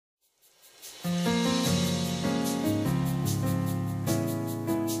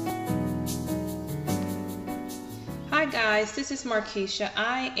guys, this is Markisha.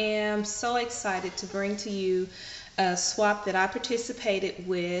 I am so excited to bring to you a swap that I participated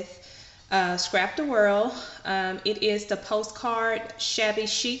with Scrapdaworld. It is the Postcard Shabby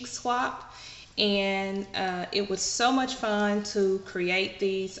Chic swap, and it was so much fun to create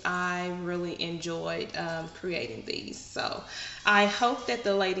these. I really enjoyed creating these, so I hope that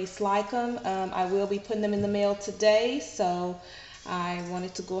the ladies like them. I will be putting them in the mail today, so I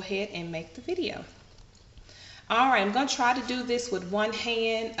wanted to go ahead and make the video. Alright, I'm going to try to do this with one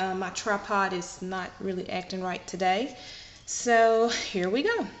hand. My tripod is not really acting right today. So here we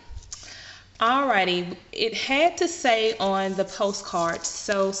go. Alrighty, it had to say on the postcard,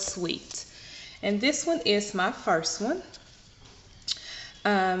 "So sweet." And this one is my first one.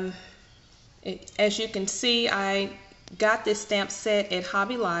 As you can see, I got this stamp set at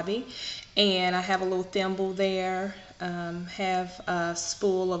Hobby Lobby, and I have a little thimble there. Have a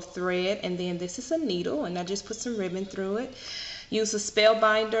spool of thread, and then this is a needle, and I just put some ribbon through it. Use a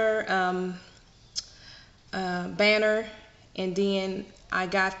spellbinder banner, and then I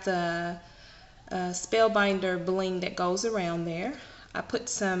got the spellbinder bling that goes around there. I put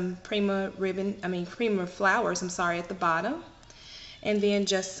some prima flowers, at the bottom, and then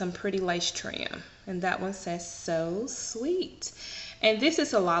just some pretty lace trim, and that one says "So sweet." And this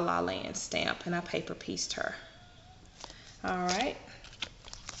is a La La Land stamp, and I paper pieced her. Alright,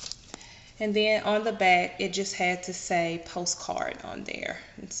 and then on the back it just had to say "Postcard" on there,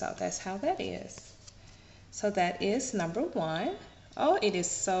 and so that's how that is. So that is number one. Oh, it is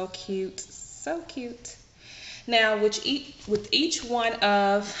so cute, so cute. Now with each one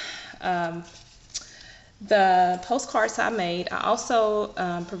of the postcards I made, I also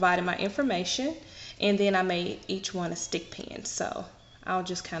provided my information, and then I made each one a stick pin, so I'll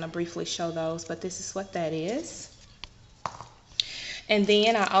just kind of briefly show those, but this is what that is. And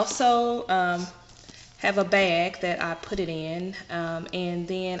then I also have a bag that I put it in, and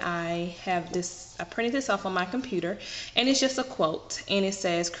then I have this, I printed this off on my computer, and it's just a quote, and it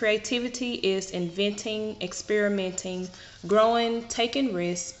says, "Creativity is inventing, experimenting, growing, taking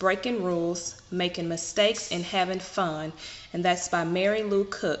risks, breaking rules, making mistakes, and having fun." And that's by Mary Lou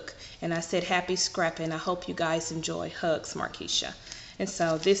Cook. And I said, "Happy scrapping. I hope you guys enjoy. Hugs, Markisha." And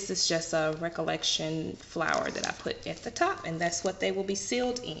so this is just a recollection flower that I put at the top, and that's what they will be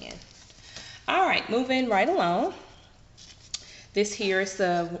sealed in. All right, moving right along. This here is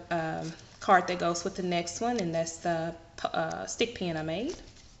the card that goes with the next one, and that's the stick pin I made.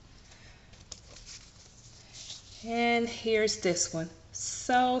 And here's this one.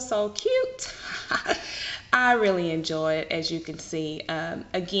 So cute. I really enjoy it, as you can see.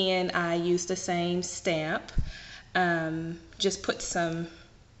 Again, I used the same stamp. Just put some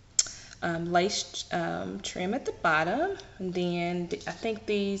lace trim at the bottom, and then I think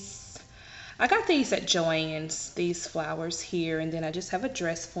I got these at Joann's, these flowers here, and then I just have a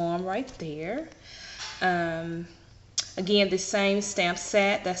dress form right there. Again, the same stamp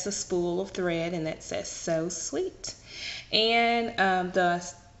set, that's a spool of thread, and that says "So sweet." And the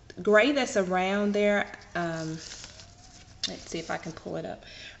gray that's around there, let's see if I can pull it up.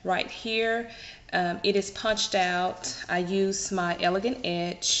 Right here, it is punched out. I used my Elegant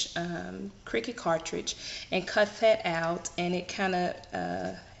Edge Cricut cartridge and cut that out, and it kind of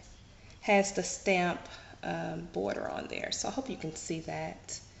has the stamp border on there. So I hope you can see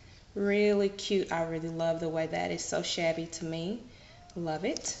that. Really cute. I really love the way that is. So shabby to me. Love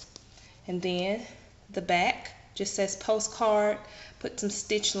it. And then the back just says "Postcard." Put some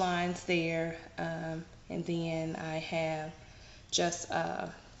stitch lines there, and then I have just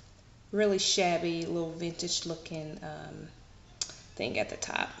a really shabby little vintage looking thing at the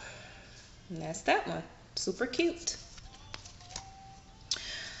top, and that's that one. Super cute.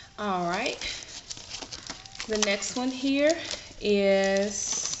 All right, the next one here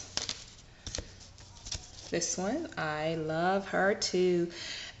is this one. I love her too.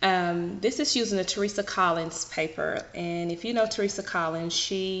 This is using a Teresa Collins paper, and if you know Teresa Collins,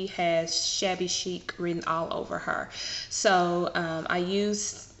 she has Shabby Chic written all over her. So I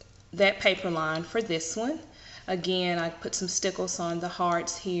used that paper line for this one. Again, I put some stickles on the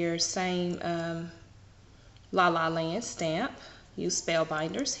hearts here, same La La Land stamp. Use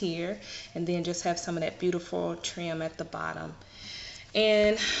spellbinders here, and then just have some of that beautiful trim at the bottom.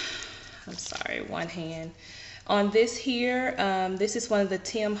 And I'm sorry, one hand. On this here, this is one of the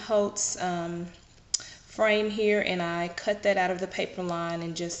Tim Holtz frame here, and I cut that out of the paper line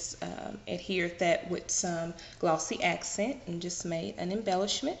and just adhered that with some glossy accent and just made an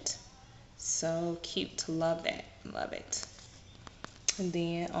embellishment. So cute. Love that. Love it. And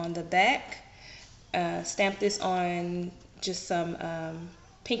then on the back, stamp this on just some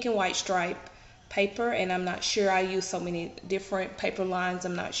pink and white stripe paper, and I'm not sure, I use so many different paper lines,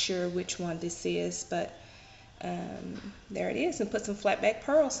 I'm not sure which one this is, but there it is, and put some flat back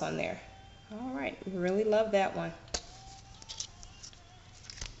pearls on there. All right, really love that one.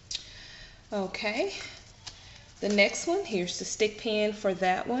 Okay, the next one, here's the stick pin for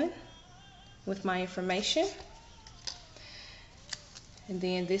that one with my information. And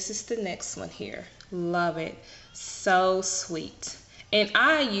then this is the next one here. Love it. So sweet. And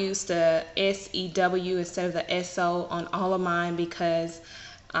I use the SEW instead of the SO on all of mine because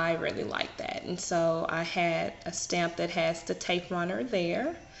I really like that. And so I had a stamp that has the tape runner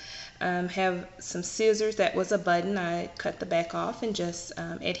there. Have some scissors, that was a button. I cut the back off and just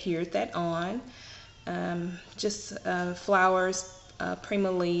adhered that on. Just flowers,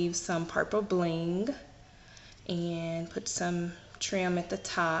 Prima leaves, some purple bling, and put some trim at the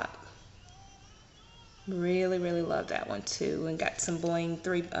top. Really, really love that one too, and got some bling,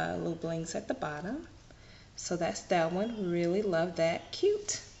 3 little blings at the bottom. So that's that one. Really love that.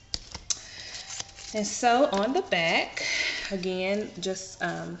 Cute. And so on the back, again, just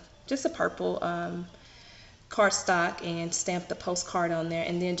a purple cardstock, and stamp the postcard on there,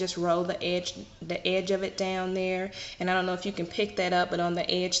 and then just roll the edge of it down there. And I don't know if you can pick that up, but on the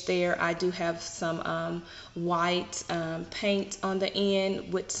edge there I do have some white paint on the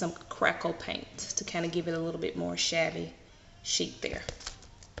end with some crackle paint to kind of give it a little bit more shabby chic there.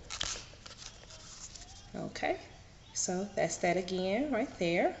 Okay, so that's that again right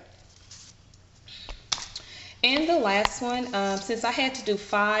there. And the last one, since I had to do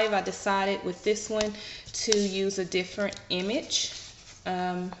 5, I decided with this one to use a different image,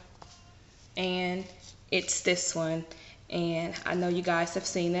 and it's this one. And I know you guys have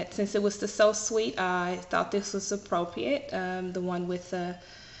seen that. Since it was the So Sweet, I thought this was appropriate, the one with the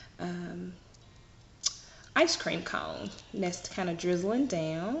ice cream cone. And that's kind of drizzling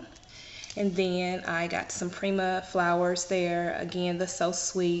down. And then I got some Prima flowers there, again the So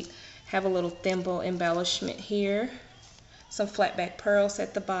Sweet. Have a little thimble embellishment here, some flat back pearls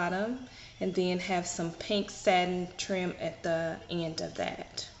at the bottom, and then have some pink satin trim at the end of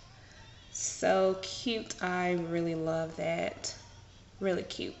that. So cute. I really love that. Really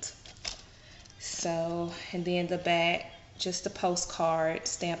cute. So, and then the back, just a postcard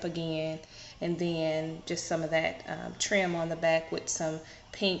stamp again, and then just some of that trim on the back with some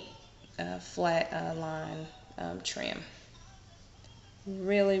pink flat line trim.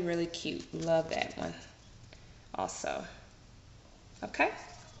 Really, really cute. Love that one also. Okay,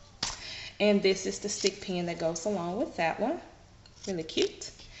 and this is the stick pin that goes along with that one. Really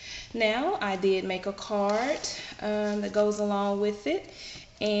cute. Now I did make a card that goes along with it,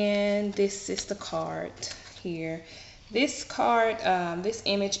 and this is the card here. This card, this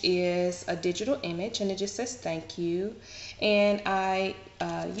image is a digital image, and it just says thank you. And I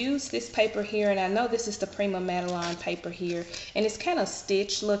use this paper here, and I know this is the Prima Madeline paper here, and it's kind of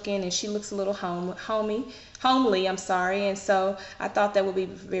stitched looking, and she looks a little homely, I'm sorry, and so I thought that would be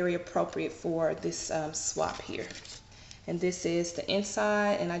very appropriate for this swap here. And this is the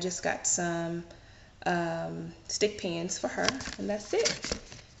inside, and I just got some stick pins for her, and that's it.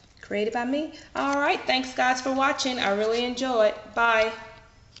 Created by me. All right, thanks guys for watching. I really enjoyed. Bye.